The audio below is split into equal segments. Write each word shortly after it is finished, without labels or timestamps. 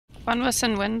One was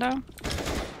in window.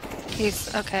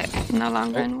 He's okay. No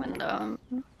longer in window.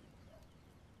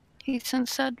 He's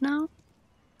inside now.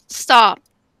 Stop.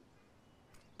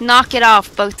 Knock it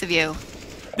off, both of you.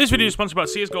 This video is sponsored by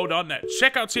CSGO.net.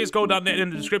 Check out CSGO.net in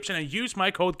the description and use my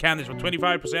code Kandis for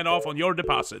 25% off on your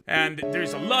deposit. And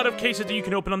there's a lot of cases that you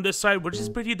can open on this site, which is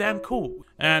pretty damn cool.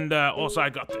 And also I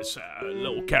got this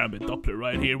little caramel Doppler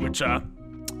right here, which, you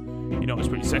know, is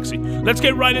pretty sexy. Let's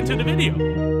get right into the video.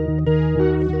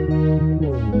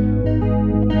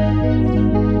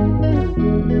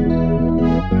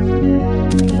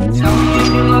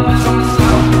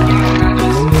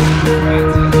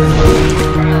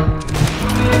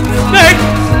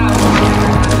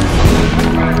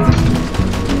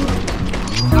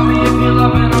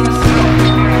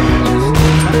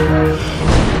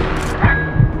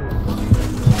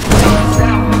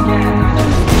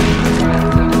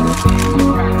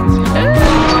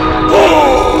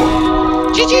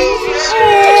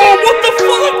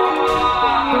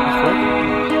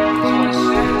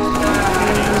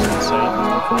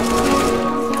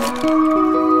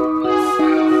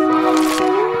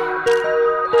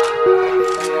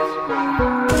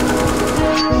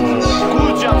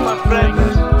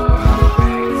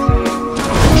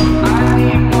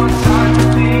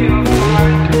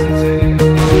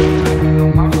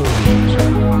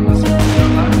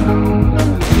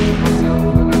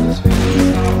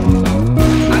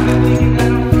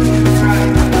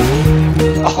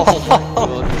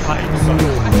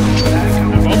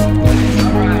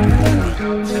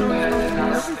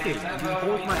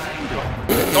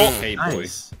 Hey,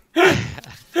 nice.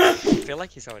 I feel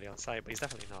like he's already on site, but he's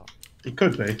definitely not. He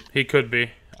could be. He could be.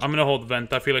 I'm gonna hold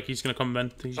vent. I feel like he's gonna come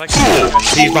vent. He's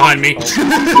Behind me.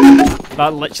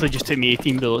 That literally just took me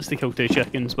 18 bullets to kill 2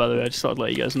 chickens, by the way. I just thought I'd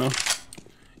let you guys know.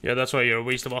 Yeah, that's why you're a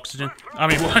waste of oxygen. I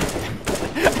mean, what?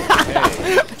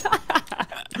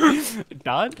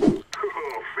 Dad?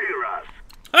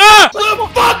 Ah!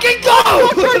 Let's fucking go!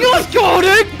 Let's go,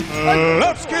 dude!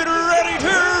 Let's get ready to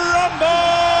rumble!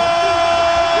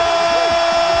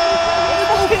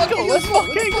 Let's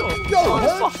fucking go!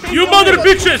 You mother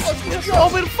bitches!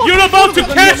 You're about to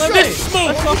catch this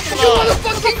smoke! You wanna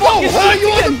fucking go! You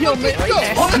wanna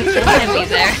fucking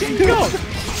go!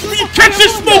 You catch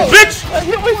this smoke, bitch!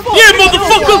 Yeah,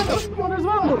 motherfucker!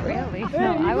 Really? No,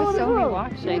 I was only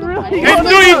watching. Hey,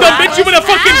 no, you dumb bitch! You wanna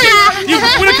fucking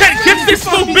catch this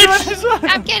smoke, bitch!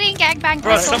 I'm getting gangbanged.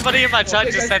 Bro, somebody in my chat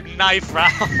just said knife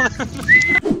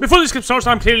round. Before this clip starts,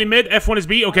 I'm clearly mid. F1 is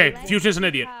B. Okay, Fusion's an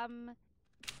idiot.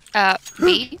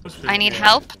 B. I need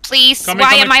help, please. Come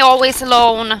Why in. am I always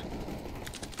alone?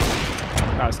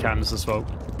 That's Kandis' fault.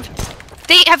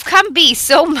 They have come B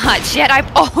so much, yet I'm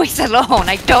always alone.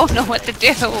 I don't know what to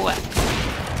do.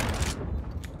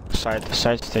 Side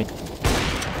thing.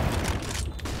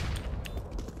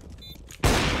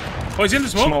 Oh, he's in the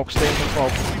smoke? Smoke, stay in the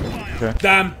smoke. Okay.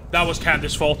 Damn, that was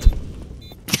Candace's fault.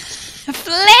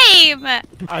 Flame!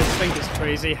 I just think it's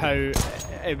crazy how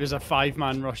it was a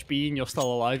 5-man rush B and you're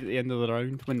still alive at the end of the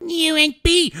round when You ain't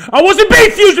B. I wasn't B,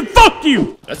 Fusion! Fuck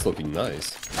you! That's looking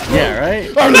nice. Yeah,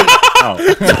 right? Oh.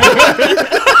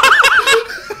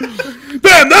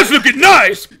 Damn, that's looking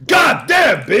nice! God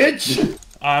damn, bitch!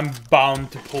 I'm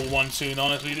bound to pull one soon,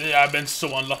 honestly. I've been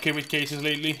so unlucky with cases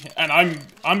lately. And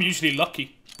I'm usually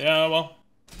lucky. Yeah, well.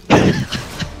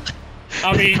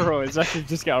 I mean... bro, it's actually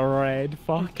just got a red.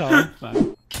 Fuck off,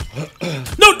 man.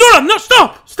 No,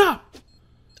 stop! Stop!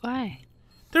 Why?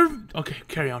 They're... Okay,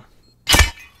 carry on.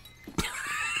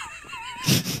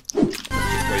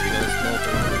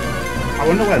 I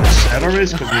wonder where the cellar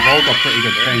is, because we've all got pretty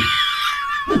good thing.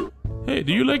 Hey,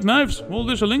 do you like knives? Well,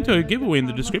 there's a link to a giveaway in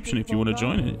the description if you want to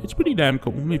join it. It's pretty damn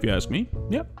cool, if you ask me.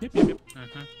 Yep. Throwing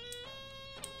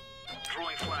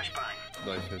flashbang.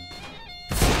 Knife him.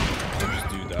 Just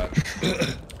do that.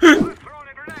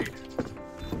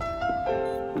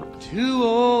 Two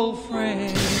old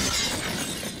friends.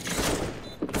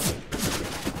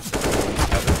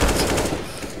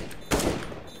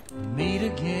 Meet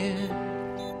again.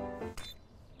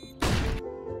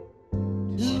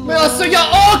 Alltså jag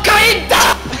orkar inte!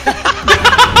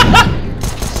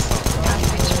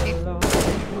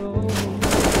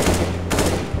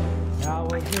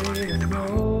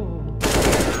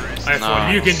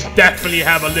 F1, you can definitely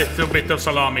have a little bit of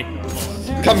salami.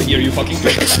 Come here, you fucking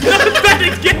bitch! Not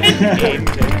again!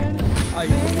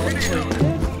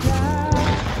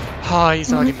 Oh,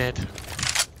 he's already mid.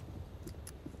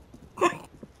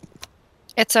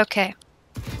 It's okay.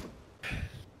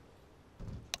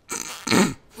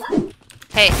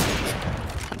 Hey.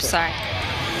 I'm sorry.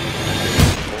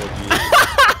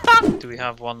 Do we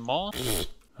have one more?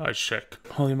 I check.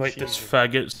 I'll invite this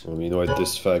faggot. I mean, invite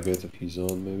this faggot if he's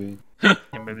on, maybe. Yeah,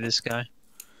 maybe this guy.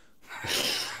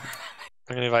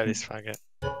 I'm gonna invite this faggot.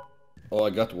 Oh, I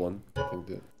got one. I think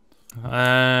that.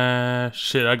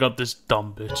 Shit, I got this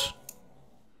dumb bitch.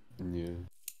 Yeah.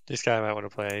 This guy might want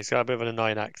to play. He's got a bit of an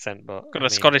annoying accent, but Got a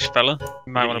Scottish fella.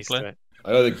 Might want to to play. it.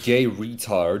 I got a gay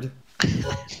retard.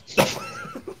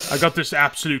 I got this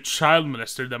absolute child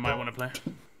molester that might want to play.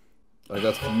 I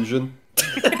got fusion.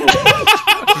 He's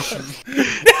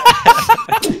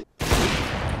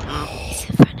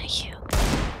in front of you.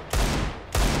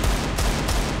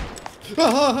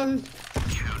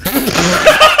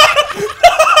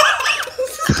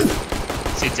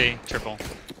 CT, triple.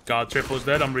 God, triple's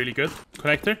dead. I'm really good.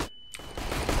 Connector.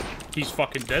 He's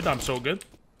fucking dead. I'm so good.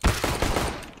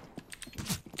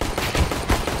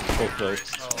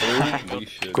 Holy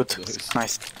shit. Good.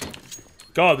 Nice.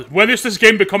 God, when is this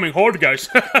game becoming hard, guys?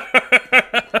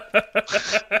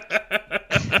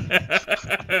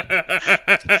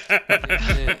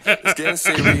 It's getting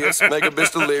serious, make a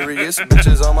bitch delirious.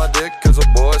 Bitches on my dick, cause a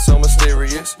boy so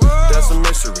mysterious. That's a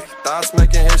mystery, thoughts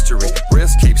making history.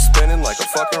 Wrist keeps spinning like a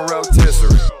fucking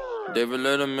rotisserie. David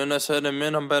Letterman, I said him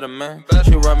in, I'm better man.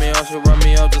 She rub me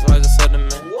up just like I said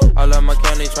man. I love my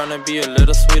candy, tryna be a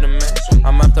little sweeter man.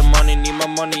 I'm after money, need my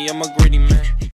money, I'm a greedy man.